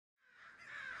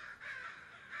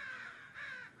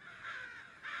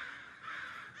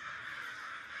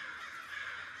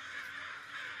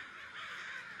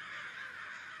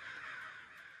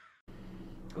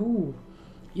Ooh.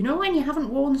 You know when you haven't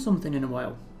worn something in a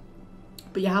while,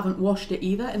 but you haven't washed it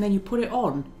either, and then you put it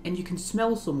on and you can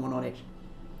smell someone on it,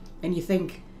 and you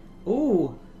think,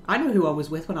 oh, I know who I was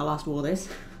with when I last wore this.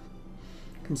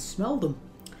 I can smell them.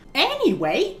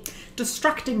 Anyway,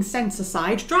 distracting sense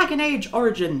aside, Dragon Age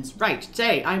Origins. Right,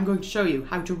 today I'm going to show you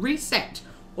how to reset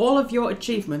all of your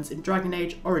achievements in Dragon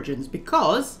Age Origins,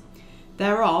 because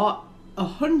there are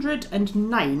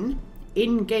 109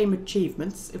 in-game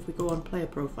achievements. If we go on player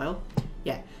profile,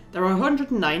 yeah, there are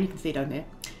 109, you can see down here.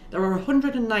 There are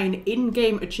 109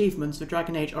 in-game achievements for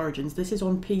Dragon Age Origins. This is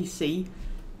on PC.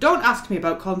 Don't ask me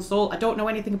about console, I don't know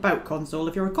anything about console.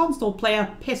 If you're a console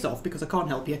player, piss off, because I can't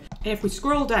help you. If we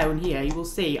scroll down here, you will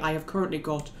see I have currently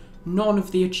got none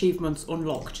of the achievements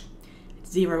unlocked.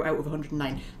 0 out of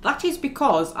 109. That is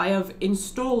because I have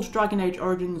installed Dragon Age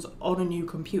Origins on a new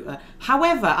computer.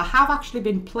 However, I have actually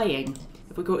been playing.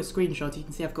 If we go to screenshots, you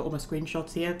can see I've got all my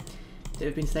screenshots here that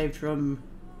have been saved from,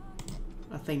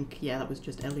 I think, yeah, that was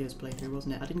just Elia's playthrough,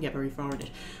 wasn't it? I didn't get very far in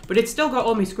it. But it's still got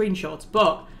all my screenshots,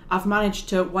 but I've managed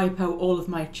to wipe out all of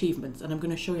my achievements, and I'm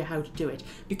going to show you how to do it.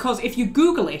 Because if you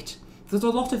Google it, there's a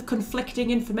lot of conflicting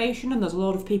information, and there's a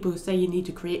lot of people who say you need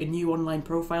to create a new online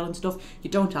profile and stuff. You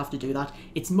don't have to do that.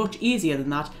 It's much easier than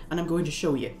that, and I'm going to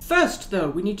show you. First, though,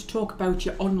 we need to talk about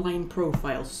your online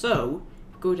profile. So,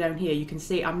 go down here, you can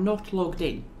see I'm not logged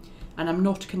in, and I'm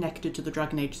not connected to the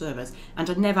Dragon Age servers, and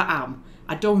I never am.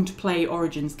 I don't play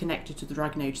Origins connected to the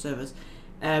Dragon Age servers,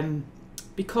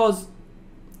 because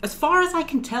as far as I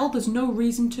can tell, there's no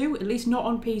reason to, at least not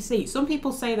on PC. Some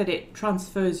people say that it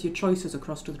transfers your choices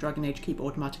across to the Dragon Age Keep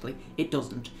automatically. It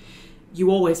doesn't.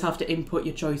 You always have to input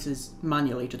your choices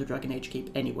manually to the Dragon Age Keep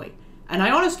anyway. And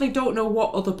I honestly don't know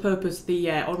what other purpose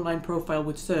the online profile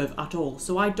would serve at all,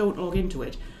 so I don't log into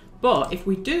it. But if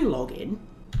we do log in,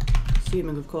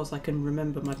 assuming of course I can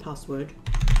remember my password,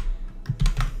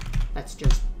 let's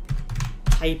just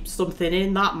type something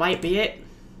in, that might be it.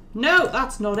 No,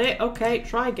 that's not it. Okay,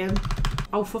 try again.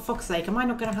 Oh, for fuck's sake, am I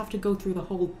not going to have to go through the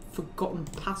whole forgotten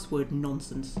password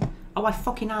nonsense? Oh, I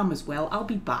fucking am as well. I'll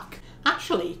be back.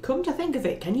 Actually, come to think of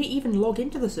it, can you even log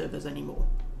into the servers anymore?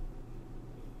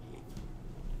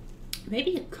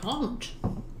 Maybe you can't.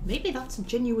 Maybe that's a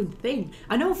genuine thing.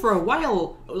 I know for a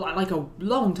while, like a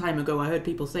long time ago, I heard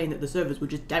people saying that the servers were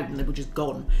just down and they were just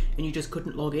gone, and you just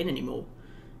couldn't log in anymore.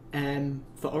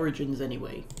 For Origins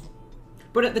anyway.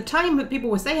 But at the time that people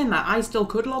were saying that, I still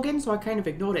could log in, so I kind of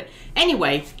ignored it.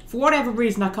 Anyway, for whatever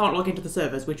reason, I can't log into the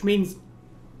servers, which means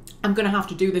I'm going to have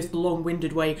to do this the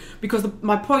long-winded way, because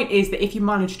my point is that if you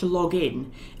manage to log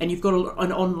in, and you've got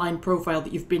an online profile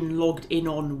that you've been logged in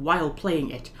on while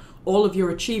playing it, all of your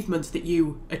achievements that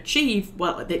you achieve,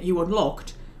 well, that you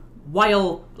unlocked,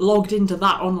 while logged into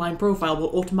that online profile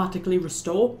will automatically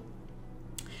restore.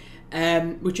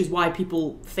 Which is why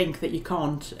people think that you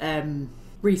can't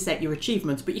reset your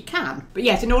achievements, but you can. But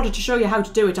yes, in order to show you how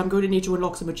to do it, I'm going to need to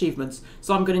unlock some achievements,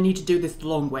 so I'm going to need to do this the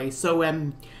long way. So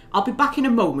I'll be back in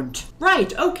a moment.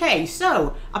 Right, okay,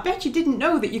 so I bet you didn't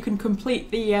know that you can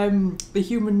complete the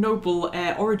Human Noble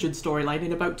origin storyline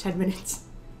in about 10 minutes.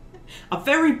 I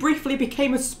very briefly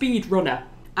became a speedrunner,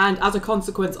 and as a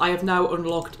consequence I have now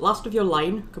unlocked Last of Your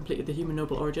Line, completed the Human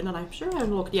Noble origin, and I'm sure I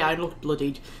unlocked, yeah, I unlocked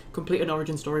Bloodied, complete an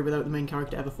origin story without the main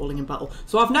character ever falling in battle.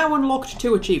 So I've now unlocked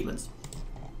 2 achievements.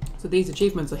 So these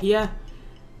achievements are here.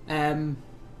 Sorry,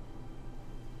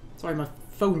 my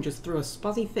phone just threw a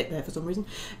spazzy fit there for some reason.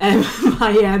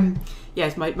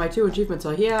 Yes, my 2 achievements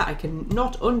are here. I can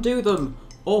not undo them,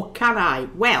 or can I?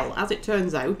 Well, as it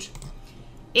turns out,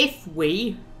 if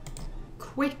we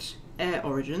quit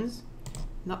Origins,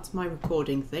 that's my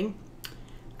recording thing,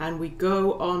 and we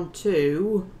go on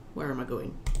to, where am I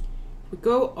going? We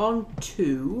go on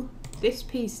to this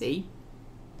PC,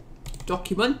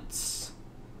 Documents,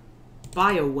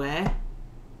 BioWare,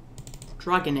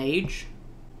 Dragon Age,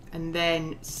 and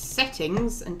then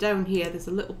Settings, and down here there's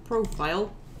a little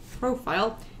profile.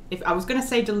 If I was going to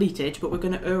say deleted, but we're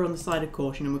going to err on the side of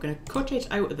caution, and we're going to cut it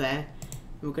out of there,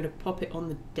 and we're going to pop it on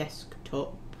the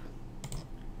desktop.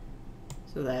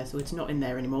 So there, so it's not in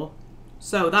there anymore.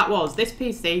 So that was this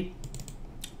PC,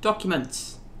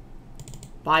 Documents,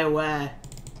 BioWare,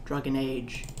 Dragon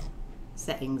Age,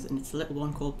 Settings, and it's a little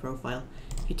one called Profile.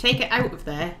 If you take it out of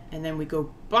there, and then we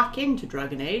go back into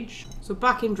Dragon Age, so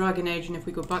back in Dragon Age, and if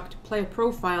we go back to Player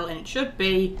Profile, and it should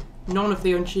be none of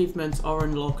the achievements are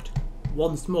unlocked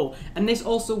once more. And this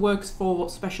also works for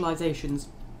specialisations.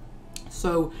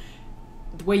 So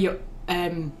the way you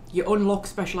unlock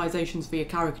specialisations for your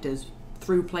characters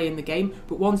through playing the game,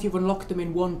 but once you've unlocked them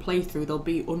in one playthrough, they'll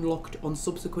be unlocked on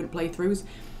subsequent playthroughs.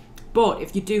 But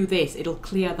if you do this, it'll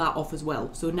clear that off as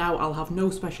well. So now I'll have no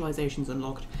specialisations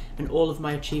unlocked and all of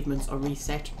my achievements are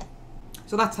reset.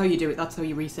 So that's how you do it, that's how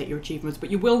you reset your achievements,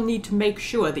 but you will need to make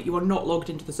sure that you are not logged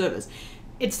into the servers.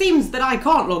 It seems that I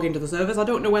can't log into the servers. I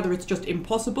don't know whether it's just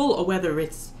impossible or whether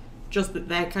it's just that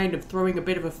they're kind of throwing a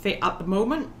bit of a fit at the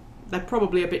moment. They're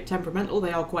probably a bit temperamental,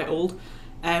 they are quite old.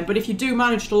 But if you do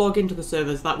manage to log into the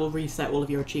servers, that will reset all of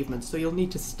your achievements, so you'll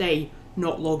need to stay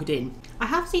not logged in. I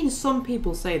have seen some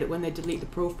people say that when they delete the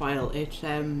profile, it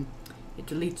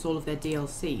deletes all of their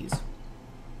DLCs.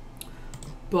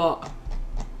 But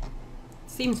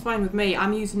seems fine with me.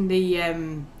 I'm using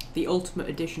the Ultimate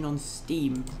Edition on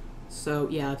Steam, so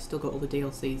yeah, I've still got all the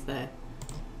DLCs there.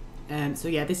 So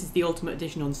yeah, this is the Ultimate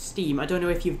Edition on Steam. I don't know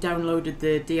if you've downloaded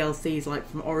the DLCs like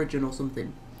from Origin or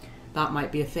something. That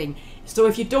might be a thing. So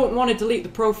if you don't want to delete the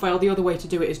profile, the other way to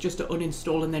do it is just to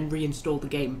uninstall and then reinstall the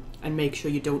game and make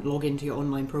sure you don't log into your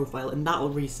online profile, and that'll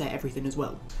reset everything as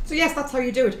well. So yes, that's how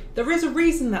you do it. There is a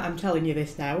reason that I'm telling you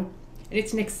this now, and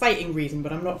it's an exciting reason,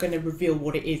 but I'm not going to reveal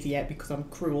what it is yet because I'm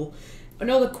cruel.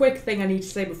 Another quick thing I need to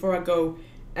say before I go.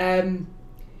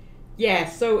 Yeah,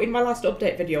 so in my last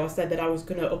update video I said that I was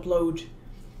going to upload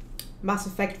Mass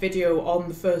Effect video on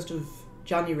the 1st of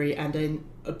January and an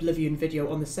Oblivion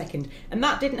video on the 2nd, and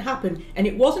that didn't happen, and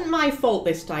it wasn't my fault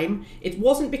this time. It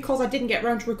wasn't because I didn't get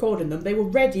around to recording them. They were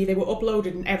ready, they were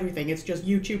uploaded and everything. It's just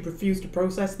YouTube refused to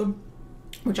process them,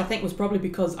 which I think was probably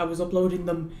because I was uploading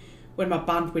them when my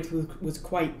bandwidth was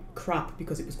quite crap,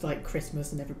 because it was like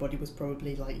Christmas and everybody was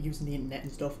probably like using the internet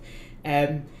and stuff.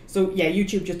 So yeah,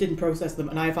 YouTube just didn't process them,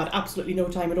 and I've had absolutely no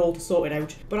time at all to sort it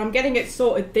out. But I'm getting it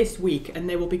sorted this week, and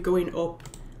they will be going up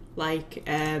like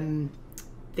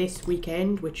this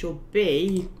weekend, which will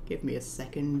be, give me a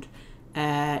second,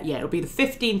 yeah, it'll be the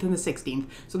 15th and the 16th.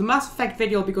 So the Mass Effect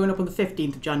video will be going up on the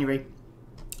 15th of January,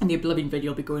 and the Oblivion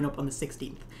video will be going up on the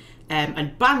 16th.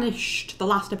 And Banished, the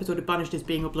last episode of Banished is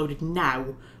being uploaded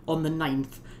now on the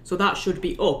 9th, so that should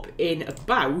be up in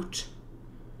about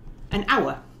an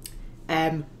hour.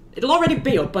 It'll already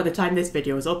be up by the time this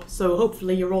video is up, so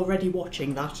hopefully you're already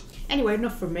watching that. Anyway,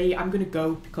 enough from me. I'm gonna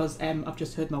go because I've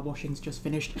just heard my washing's just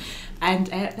finished, and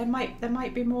there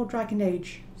might be more Dragon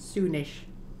Age soonish.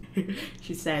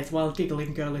 She says while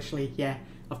giggling girlishly. Yeah,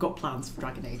 I've got plans for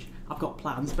Dragon Age. I've got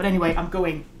plans. But anyway, I'm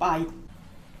going. Bye.